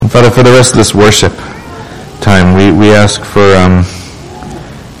Father, for the rest of this worship time, we ask for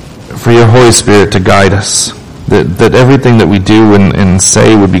your Holy Spirit to guide us, that everything that we do and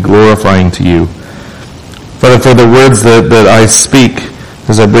say would be glorifying to you. Father, for the words that I speak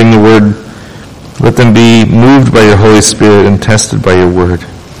as I bring the word, let them be moved by your Holy Spirit and tested by your word.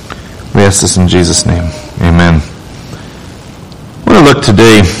 We ask this in Jesus' name. Amen. I want to look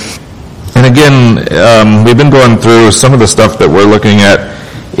today, and again, we've been going through some of the stuff that we're looking at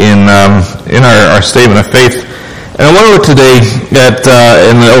in our statement of faith. And I want to look today at,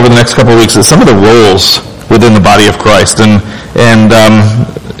 over the next couple of weeks, at some of the roles within the body of Christ. And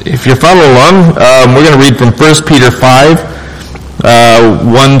if you're following along, we're going to read from 1 Peter 5,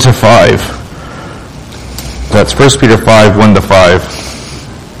 1 to 5. That's 1 Peter 5, 1 to 5.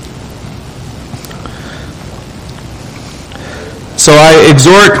 So I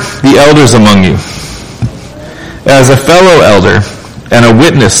exhort the elders among you, as a fellow elder and a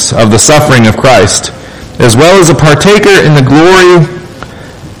witness of the suffering of Christ, as well as a partaker in the glory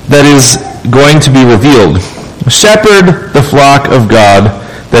that is going to be revealed. Shepherd the flock of God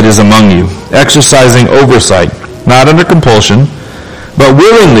that is among you, exercising oversight, not under compulsion, but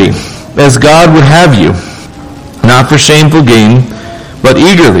willingly, as God would have you, not for shameful gain, but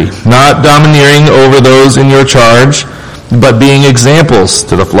eagerly, not domineering over those in your charge, but being examples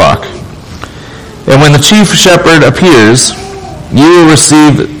to the flock. And when the chief shepherd appears, you will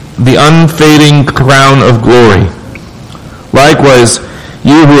receive the unfading crown of glory. Likewise,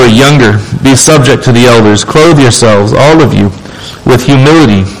 you who are younger, be subject to the elders. Clothe yourselves, all of you, with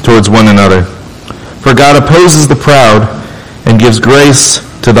humility towards one another. For God opposes the proud and gives grace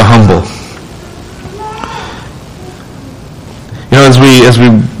to the humble. You know, as we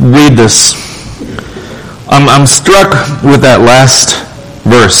read this, I'm struck with that last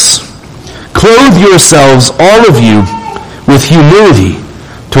verse. Clothe yourselves, all of you, with humility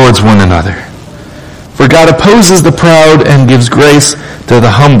towards one another. For God opposes the proud and gives grace to the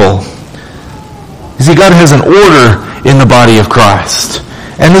humble. You see, God has an order in the body of Christ.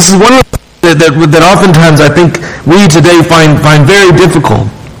 And this is one of the things that oftentimes I think we today find very difficult,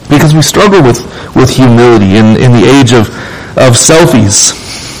 because we struggle with humility in the age of selfies.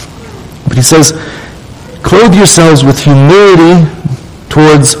 But he says, clothe yourselves with humility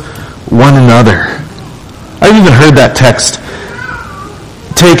towards one another. I've even heard that text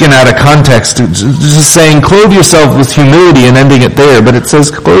taken out of context, just saying, clothe yourself with humility and ending it there. But it says,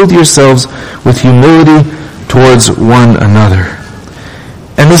 clothe yourselves with humility towards one another.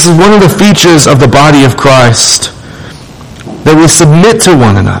 And this is one of the features of the body of Christ, that we submit to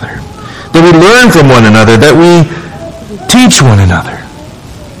one another, that we learn from one another, that we teach one another,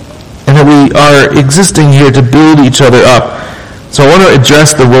 and that we are existing here to build each other up. So I want to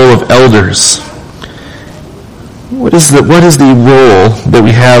address the role of elders. What is the role that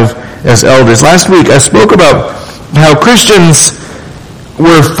we have as elders? Last week I spoke about how Christians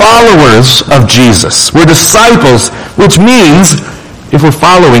were followers of Jesus. We're disciples, which means if we're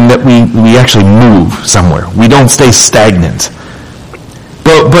following, that we actually move somewhere. We don't stay stagnant.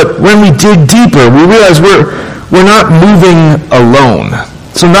 But when we dig deeper, we realize we're not moving alone.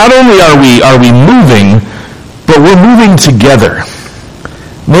 So not only are we moving, but we're moving together.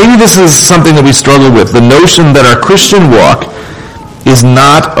 Maybe this is something that we struggle with, the notion that our Christian walk is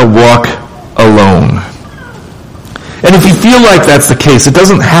not a walk alone. And if you feel like that's the case, it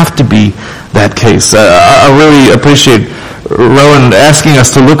doesn't have to be that case. I really appreciate Rowan asking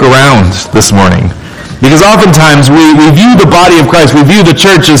us to look around this morning. Because oftentimes we view the body of Christ, we view the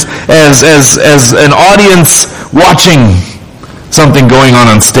church as an audience watching something going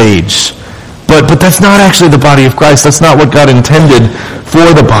on stage. But that's not actually the body of Christ. That's not what God intended for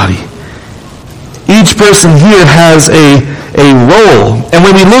the body. Each person here has a role. And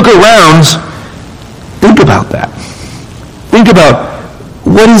when we look around, think about that. Think about,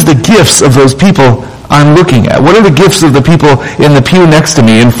 what is the gifts of those people I'm looking at? What are the gifts of the people in the pew next to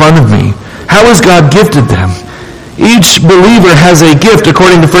me, in front of me? How has God gifted them? Each believer has a gift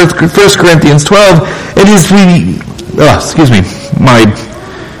according to 1 Corinthians 12. It is my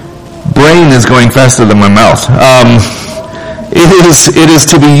brain is going faster than my mouth. It is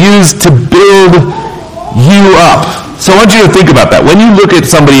to be used to build you up. So I want you to think about that. When you look at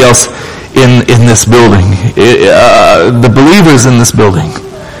somebody else in this building, the believers in this building,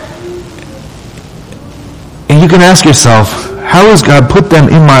 and you can ask yourself, how has God put them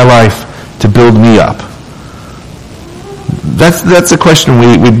in my life to build me up? That's a question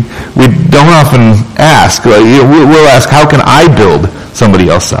we don't often ask. We'll ask, how can I build somebody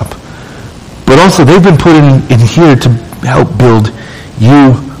else up? But also, they've been put in here to help build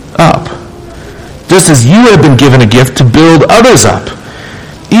you up. Just as you have been given a gift to build others up.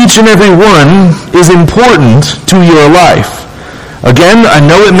 Each and every one is important to your life. Again, I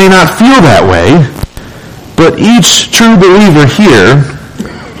know it may not feel that way, but each true believer here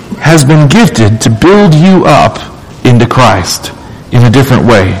has been gifted to build you up into Christ in a different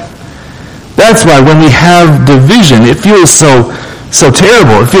way. That's why when we have division, it feels so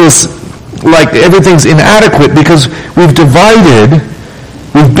terrible. It feels like everything's inadequate because we've been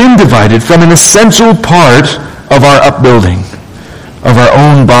divided from an essential part of our upbuilding, of our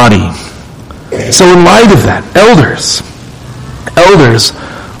own body. So in light of that, elders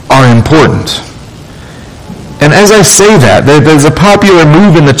are important. And as I say that, there's a popular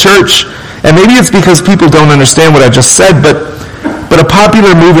move in the church, and maybe it's because people don't understand what I just said, but a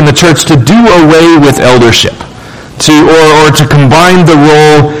popular move in the church to do away with eldership, or to combine the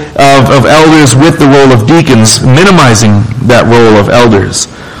role of elders with the role of deacons, minimizing that role of elders.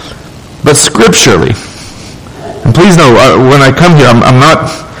 But scripturally, and please know, when I come here, I'm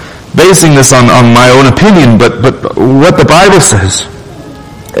not basing this on my own opinion, but what the Bible says.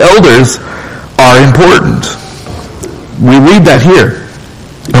 Elders are important. We read that here.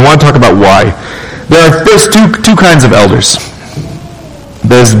 I want to talk about why. There's two kinds of elders.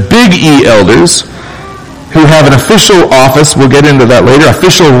 There's big E elders who have an official office, we'll get into that later,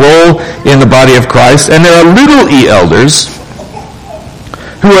 official role in the body of Christ. And there are little E elders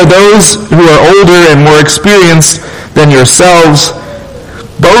who are those who are older and more experienced than yourselves.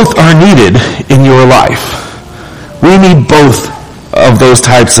 Both are needed in your life. We need both of those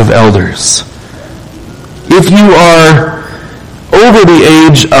types of elders. If you are over the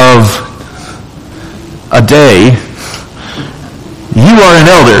age of a day, you are an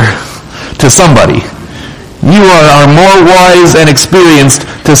elder to somebody. You are more wise and experienced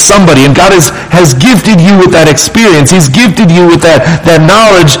to somebody. And God has gifted you with that experience. He's gifted you with that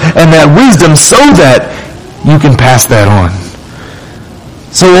knowledge and that wisdom so that you can pass that on.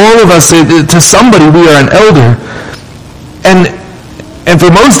 So all of us, to somebody, we are an elder. And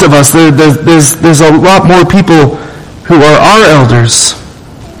for most of us, there's a lot more people who are our elders.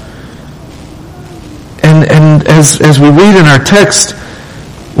 And as we read in our text,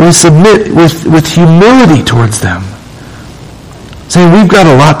 we submit with humility towards them, saying we've got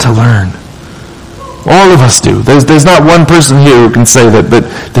a lot to learn. All of us do. There's not one person here who can say that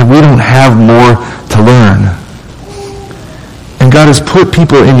we don't have more to learn. And God has put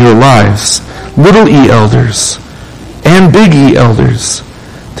people in your lives, little E elders and big E elders,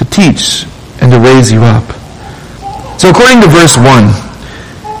 to teach and to raise you up. So according to verse 1,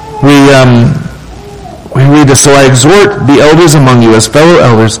 we read this, "So I exhort the elders among you as fellow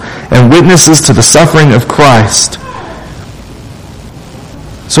elders and witnesses to the suffering of Christ."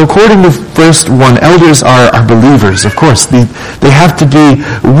 So according to verse 1, elders are believers, of course. They have to be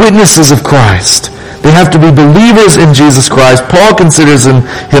witnesses of Christ. They have to be believers in Jesus Christ. Paul considers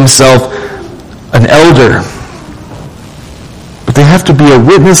himself an elder. But they have to be a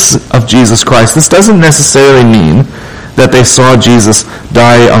witness of Jesus Christ. This doesn't necessarily mean that they saw Jesus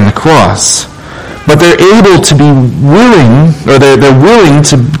die on the cross. But they're able to be willing, or they're willing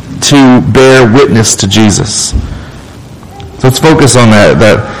to bear witness to Jesus. So let's focus on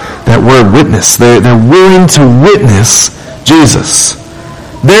that word witness. They're willing to witness Jesus.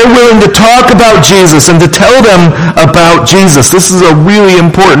 They're willing to talk about Jesus and to tell them about Jesus. This is a really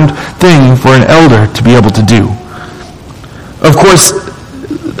important thing for an elder to be able to do. Of course,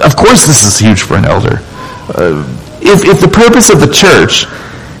 this is huge for an elder. If the purpose of the church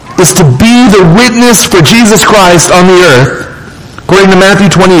is to be the witness for Jesus Christ on the earth, according to Matthew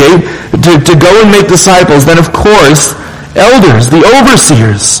 28, to go and make disciples, then of course, elders, the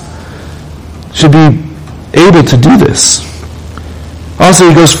overseers, should be able to do this. Also,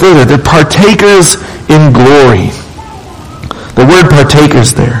 he goes further. They're partakers in glory. The word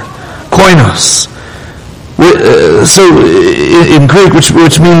partakers there, koinos. So in Greek,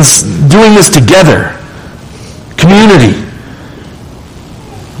 which means doing this together, community.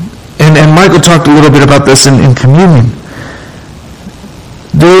 And Michael talked a little bit about this in communion.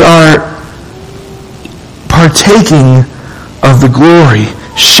 They are partaking of the glory,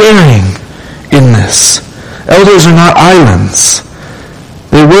 sharing in this. Elders are not islands.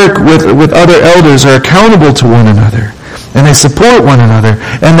 They work with other elders, are accountable to one another, and they support one another.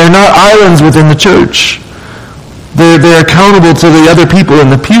 And they're not islands within the church. They're accountable to the other people in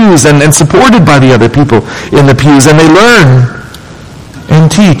the pews and supported by the other people in the pews. And they learn and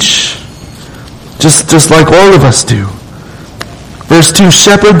teach, just like all of us do. Verse 2,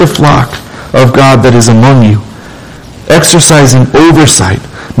 shepherd the flock of God that is among you, exercising oversight,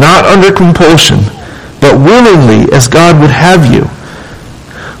 not under compulsion, but willingly as God would have you,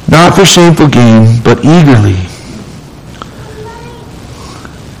 not for shameful gain, but eagerly.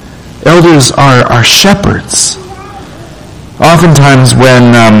 Elders are shepherds. Oftentimes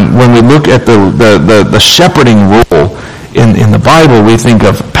when we look at the shepherding role in the Bible, we think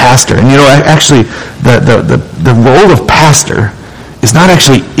of pastor. And actually, the role of pastor is not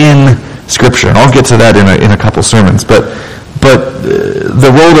actually in Scripture. And I'll get to that in a couple sermons. But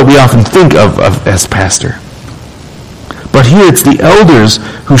the role that we often think of as pastor. But here it's the elders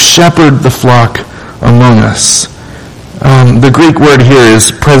who shepherd the flock among us. The Greek word here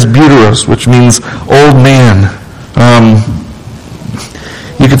is presbyteros, which means old man.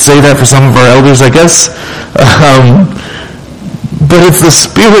 You could say that for some of our elders, I guess. But it's the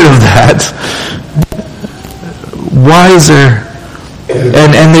spirit of that. Wiser.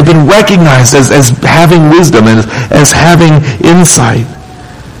 And they've been recognized as having wisdom and as having insight.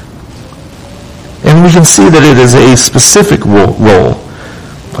 And we can see that it is a specific role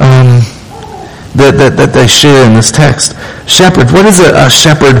that they share in this text. Shepherd. What does a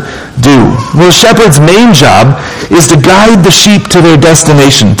shepherd do? Well, a shepherd's main job is to guide the sheep to their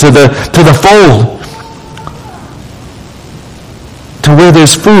destination, to the fold, to where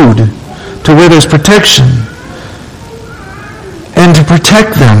there's food, to where there's protection, and to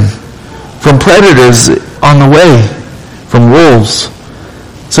protect them from predators on the way, from wolves.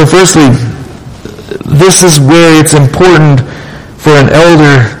 So firstly, this is where it's important for an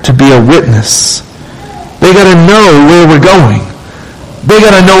elder to be a witness. They got to know where we're going. They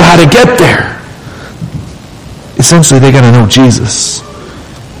got to know how to get there. Essentially, they got to know Jesus.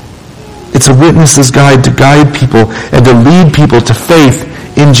 It's a witness's guide to guide people and to lead people to faith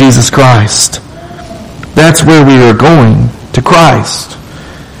in Jesus Christ. That's where we are going, to Christ.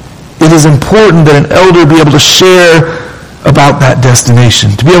 It is important that an elder be able to share about that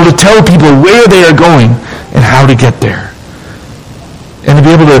destination, to be able to tell people where they are going and how to get there. And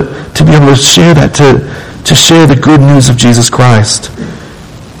to be able to share that, to share the good news of Jesus Christ.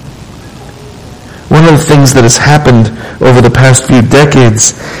 One of the things that has happened over the past few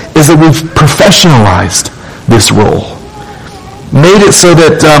decades is that we've professionalized this role. Made it so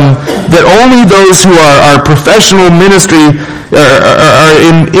that only those who are professional ministry, are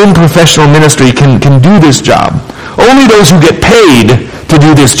in professional ministry can do this job. Only those who get paid to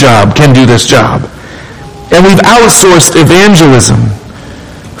do this job can do this job. And we've outsourced evangelism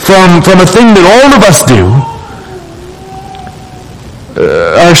from a thing that all of us do,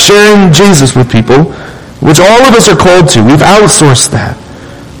 are sharing Jesus with people, which all of us are called to. We've outsourced that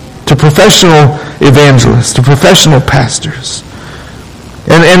to professional evangelists, to professional pastors.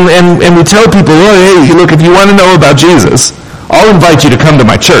 And we tell people, oh, hey, look, if you want to know about Jesus, I'll invite you to come to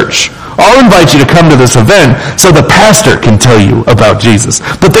my church. I'll invite you to come to this event so the pastor can tell you about Jesus.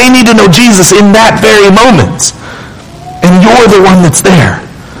 But they need to know Jesus in that very moment. And you're the one that's there.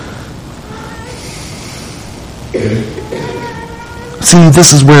 See,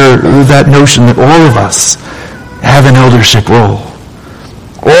 this is where that notion that all of us have an eldership role.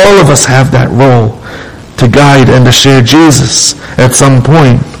 All of us have that role to guide and to share Jesus at some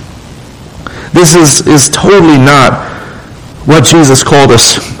point. This is totally not what Jesus called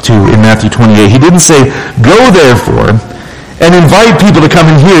us to in Matthew 28. He didn't say, go therefore and invite people to come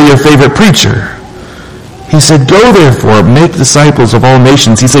and hear your favorite preacher. He said, go therefore, make disciples of all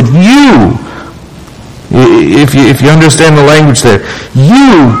nations. He said, you, if you understand the language there,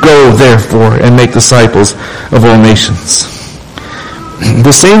 you go therefore and make disciples of all nations.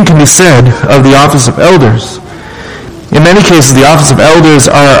 The same can be said of the office of elders. In many cases, the office of elders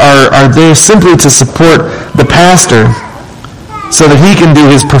are there simply to support the pastor so that he can do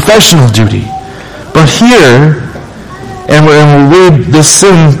his professional duty. But here, and we'll read this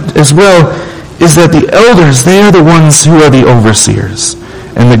soon as well, is that the elders, they are the ones who are the overseers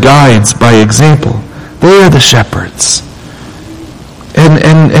and the guides by example. They are the shepherds.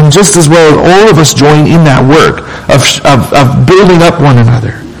 And just as well, all of us join in that work of building up one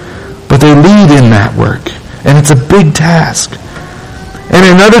another. But they lead in that work. And it's a big task. And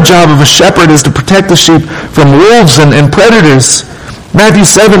another job of a shepherd is to protect the sheep from wolves and predators. Matthew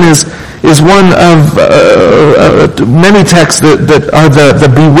 7 is one of many texts that are the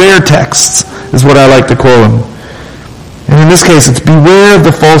beware texts, is what I like to call them. And in this case, it's beware of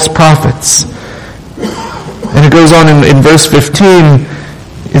the false prophets. And it goes on in verse 15,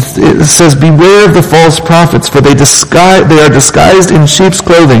 it says, beware of the false prophets, for they are disguised in sheep's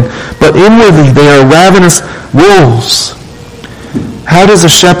clothing, but inwardly they are ravenous wolves. How does a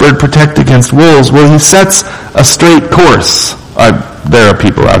shepherd protect against wolves? Well, he sets a straight course. There are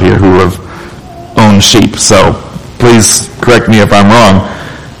people out here who have owned sheep, so please correct me if I'm wrong.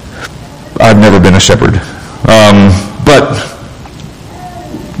 I've never been a shepherd. But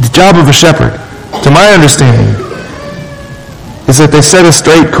the job of a shepherd, to my understanding, is that they set a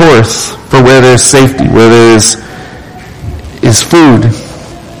straight course for where there's safety, where there is food.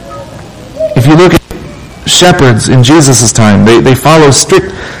 If you look at shepherds in Jesus' time, they follow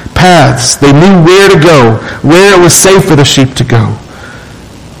strict paths. They knew where to go, where it was safe for the sheep to go,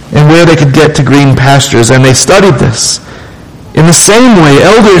 and where they could get to green pastures, and they studied this. In the same way,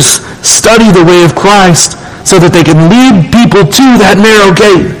 elders study the way of Christ so that they can lead people to that narrow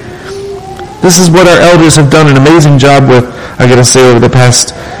gate. This is what our elders have done an amazing job with, I got to say, over the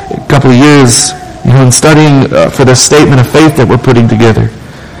past couple of years, in studying for the statement of faith that we're putting together.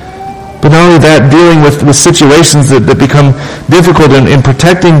 But not only that, dealing with situations that become difficult in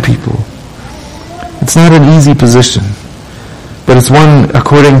protecting people. It's not an easy position. But it's one,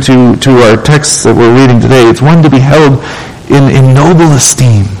 according to our texts that we're reading today, it's one to be held in noble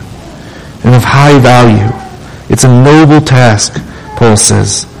esteem and of high value. It's a noble task, Paul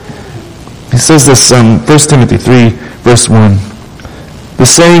says. He says this, 1 Timothy 3, verse 1. The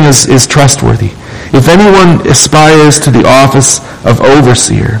saying is trustworthy. If anyone aspires to the office of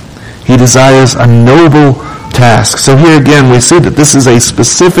overseer, he desires a noble task. So here again we see that this is a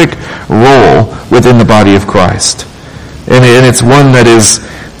specific role within the body of Christ. And it's one that is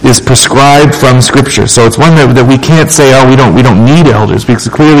prescribed from Scripture. So it's one that we can't say, we don't need elders, because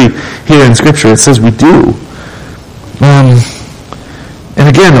clearly here in Scripture it says we do. And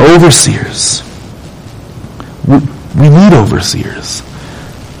again, overseers. We need overseers.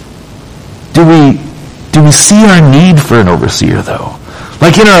 Do we see our need for an overseer, though?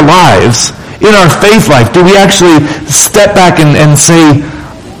 Like in our lives, in our faith life, do we actually step back and say,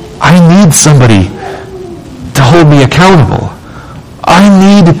 I need somebody to hold me accountable. I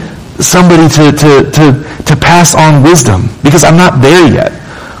need somebody to pass on wisdom, because I'm not there yet.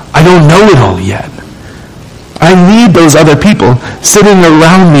 I don't know it all yet. I need those other people sitting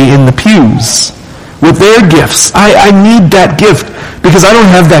around me in the pews with their gifts. I need that gift because I don't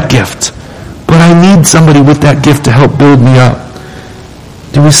have that gift. But I need somebody with that gift to help build me up.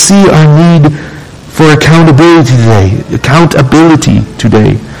 Do we see our need for accountability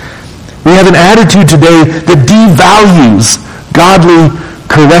today? We have an attitude today that devalues godly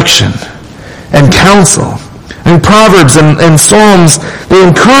correction and counsel. And Proverbs and Psalms, they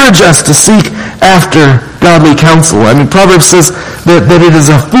encourage us to seek after godly counsel. I mean, Proverbs says that it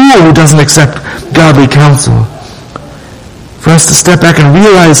is a fool who doesn't accept godly counsel. For us to step back and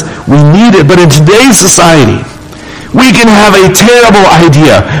realize we need it. But in today's society, we can have a terrible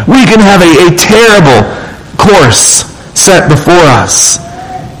idea. We can have a terrible course set before us.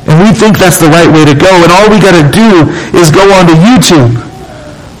 And we think that's the right way to go. And all we got to do is go onto YouTube.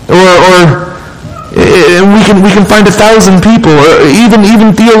 And we can find 1,000 people, or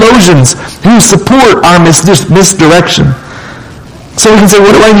even theologians, who support our misdirection. So we can say,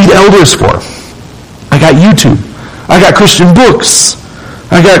 what do I need elders for? I got YouTube. I got Christian books.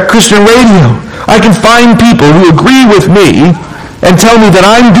 I got Christian radio. I can find people who agree with me and tell me that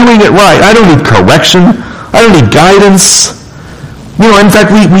I'm doing it right. I don't need correction. I don't need guidance. In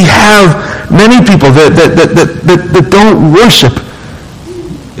fact, we have many people that don't worship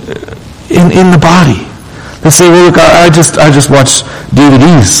in the body. They say, well, look, I just watch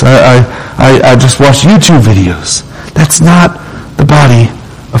DVDs. I just watch YouTube videos. That's not the body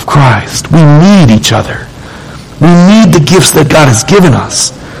of Christ. We need each other. We need the gifts that God has given us.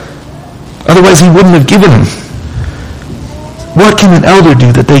 Otherwise, He wouldn't have given them. What can an elder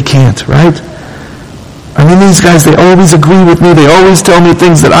do that they can't, right? I mean, these guys, they always agree with me. They always tell me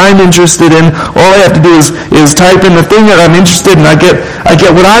things that I'm interested in. All I have to do is type in the thing that I'm interested in. I get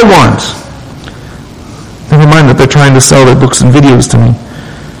what I want. Never mind that they're trying to sell their books and videos to me.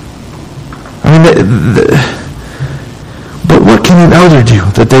 I mean, but what can an elder do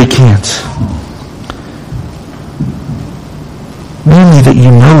that they can't? Mainly that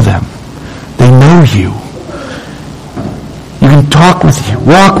you know them. They know you. You can talk with you,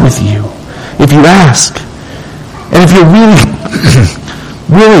 walk with you, if you ask. And if you're really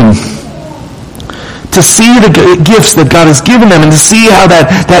willing to see the gifts that God has given them and to see how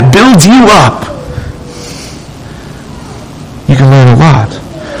that builds you up, you can learn a lot.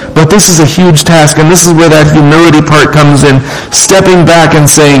 But this is a huge task, and this is where that humility part comes in, stepping back and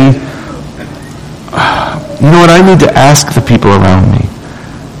saying, you know what, I need to ask the people around me.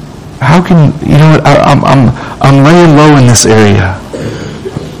 How can, I'm laying low in this area.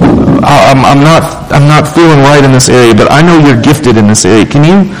 I'm not feeling right in this area, but I know you're gifted in this area. Can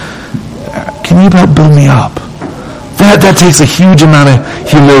you help build me up? That takes a huge amount of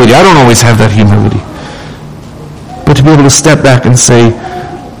humility. I don't always have that humility. But to be able to step back and say,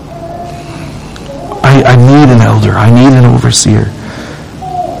 I need an elder. I need an overseer.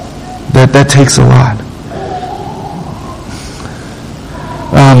 That takes a lot.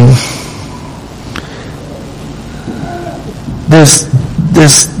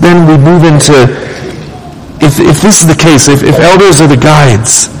 then we move into, if this is the case, if elders are the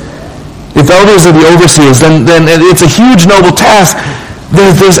guides, if elders are the overseers, then it's a huge noble task.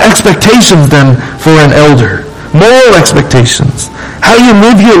 There's expectations then for an elder. Moral expectations. How you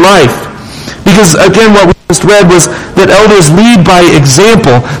live your life. Because again, what we just read was that elders lead by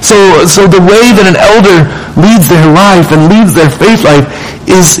example. So the way that an elder leads their life and leads their faith life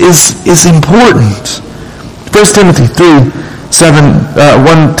is important. 1 Timothy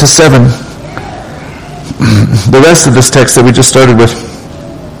 1-7. The rest of this text that we just started with.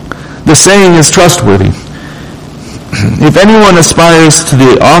 The saying is trustworthy. If anyone aspires to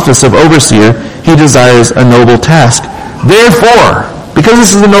the office of overseer, he desires a noble task. Therefore, because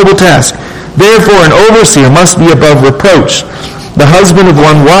this is a noble task, therefore an overseer must be above reproach, the husband of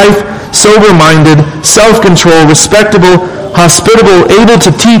one wife, sober-minded, self-controlled, respectable, hospitable, able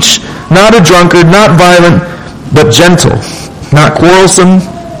to teach, not a drunkard, not violent, but gentle, not quarrelsome,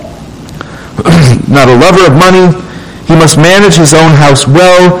 not a lover of money. He must manage his own house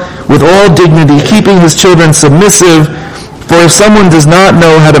well, with all dignity, keeping his children submissive. For if someone does not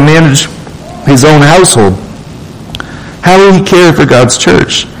know how to manage his own household, how will he care for God's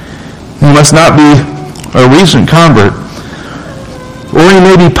church? He must not be a recent convert, or he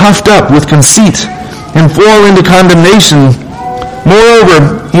may be puffed up with conceit and fall into condemnation.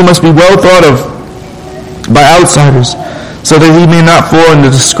 Moreover, he must be well thought of by outsiders, so that he may not fall into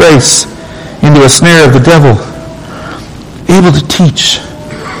disgrace, into a snare of the devil. Able to teach.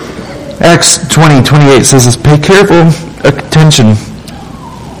 Acts 20:28 says this, pay careful attention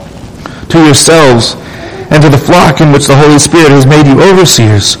to yourselves and to the flock in which the Holy Spirit has made you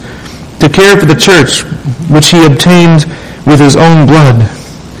overseers, to care for the church which he obtained with his own blood.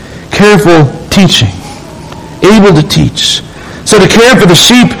 Careful teaching. Able to teach. So to care for the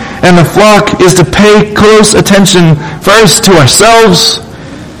sheep and the flock is to pay close attention first to ourselves,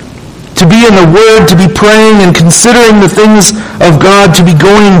 to be in the Word, to be praying and considering the things of God, to be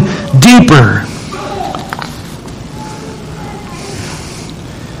going deeper.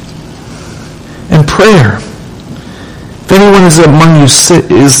 And prayer. If anyone is among you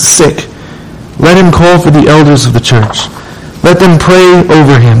is sick, let him call for the elders of the church. Let them pray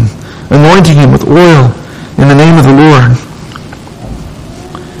over him, anointing him with oil in the name of the Lord.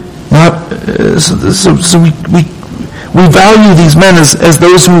 We value these men as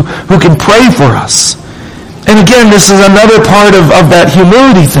those who can pray for us. And again, this is another part of that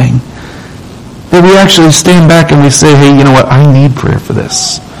humility thing. That we actually stand back and we say, hey, you know what? I need prayer for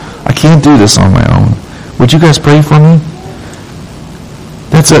this. I can't do this on my own. Would you guys pray for me?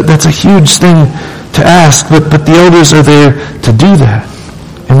 That's a huge thing to ask, but the elders are there to do that.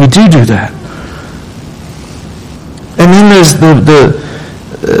 And we do that. And then there's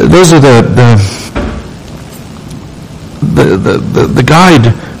those are the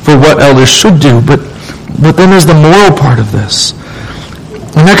guide for what elders should do, but then there's the moral part of this.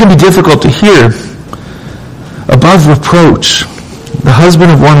 And that can be difficult to hear. Above reproach, the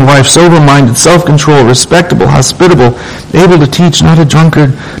husband of one wife, sober-minded, self-controlled, respectable, hospitable, able to teach, not a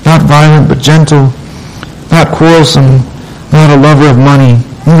drunkard, not violent, but gentle, not quarrelsome, not a lover of money.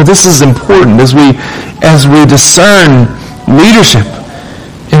 You know, this is important as we discern leadership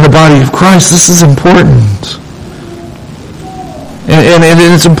in the body of Christ. This is important. And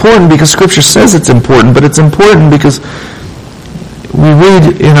it's important because Scripture says it's important, but it's important because we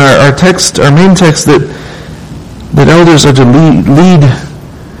read in our text, our main text, that elders are to lead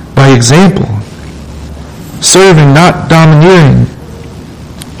by example, serving, not domineering,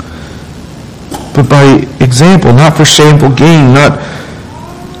 but by example, not for shameful gain, not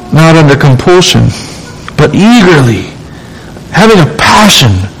under compulsion, but eagerly, having a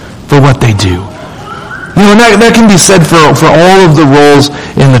passion for what they do. You know, and that can be said for all of the roles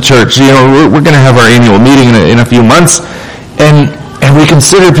in the church. You know, we're going to have our annual meeting in a few months, and we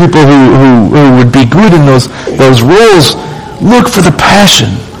consider people who would be good in those roles. Look for the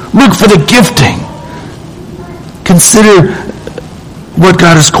passion. Look for the gifting. Consider what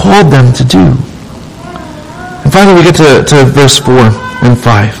God has called them to do. And finally we get to verse 4 and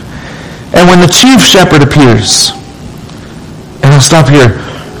 5. And when the chief shepherd appears, and I'll stop here.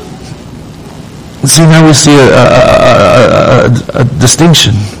 See, now we see a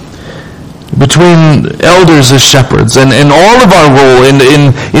distinction between elders as shepherds and all of our role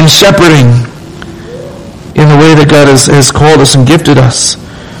in shepherding in the way that God has called us and gifted us.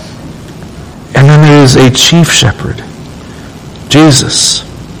 And then there is a chief shepherd, Jesus.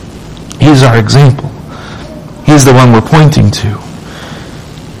 He's our example. He's the one we're pointing to.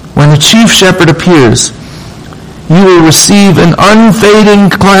 When the chief shepherd appears, you will receive an unfading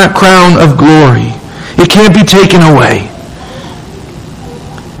crown of glory. It can't be taken away.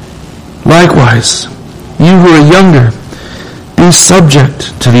 Likewise, you who are younger, be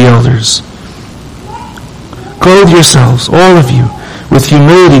subject to the elders. Clothe yourselves, all of you, with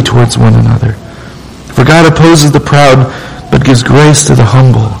humility towards one another. For God opposes the proud, but gives grace to the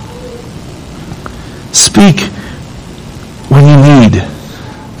humble. Speak when you need.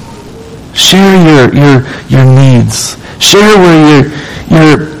 Share your needs. Share where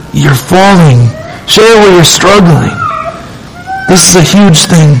you're falling. Share where you're struggling. This is a huge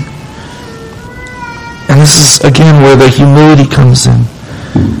thing. And this is, again, where the humility comes in.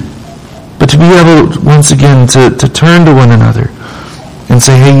 But to be able, once again, to turn to one another and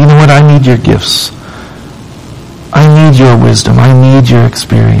say, hey, you know what? I need your gifts. I need your wisdom. I need your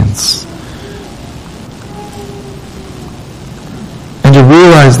experience. And to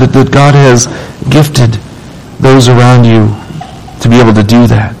realize that God has gifted those around you to be able to do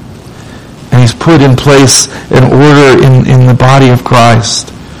that. And He's put in place an order in the body of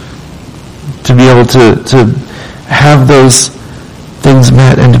Christ to be able to have those things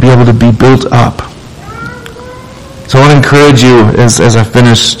met and to be able to be built up. So I want to encourage you as I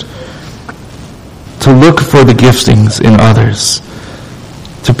finished to look for the giftings in others.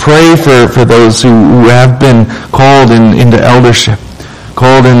 To pray for those who have been called into eldership,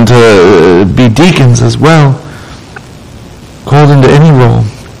 called into be deacons as well, called into any role.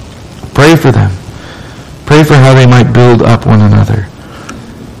 Pray for them. Pray for how they might build up one another.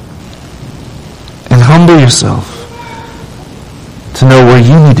 And humble yourself to know where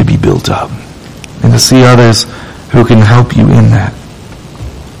you need to be built up and to see others who can help you in that.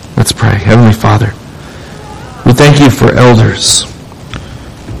 Let's pray. Heavenly Father, we thank you for elders.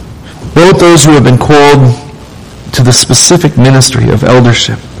 Both those who have been called to the specific ministry of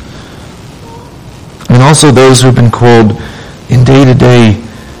eldership and also those who have been called in day-to-day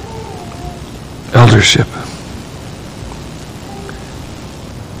eldership,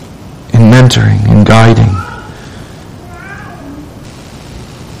 in mentoring, in guiding.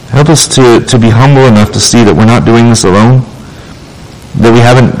 Help us to be humble enough to see that we're not doing this alone, that we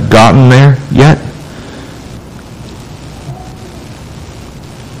haven't gotten there yet,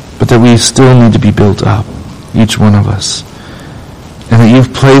 but that we still need to be built up, each one of us, and that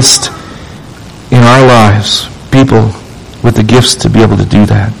you've placed in our lives people with the gifts to be able to do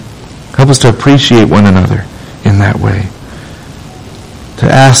that. Help us to appreciate one another in that way, to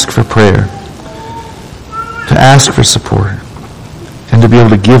ask for prayer, to ask for support, and to be able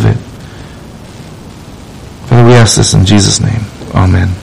to give it. Father, we ask this in Jesus' name. Amen.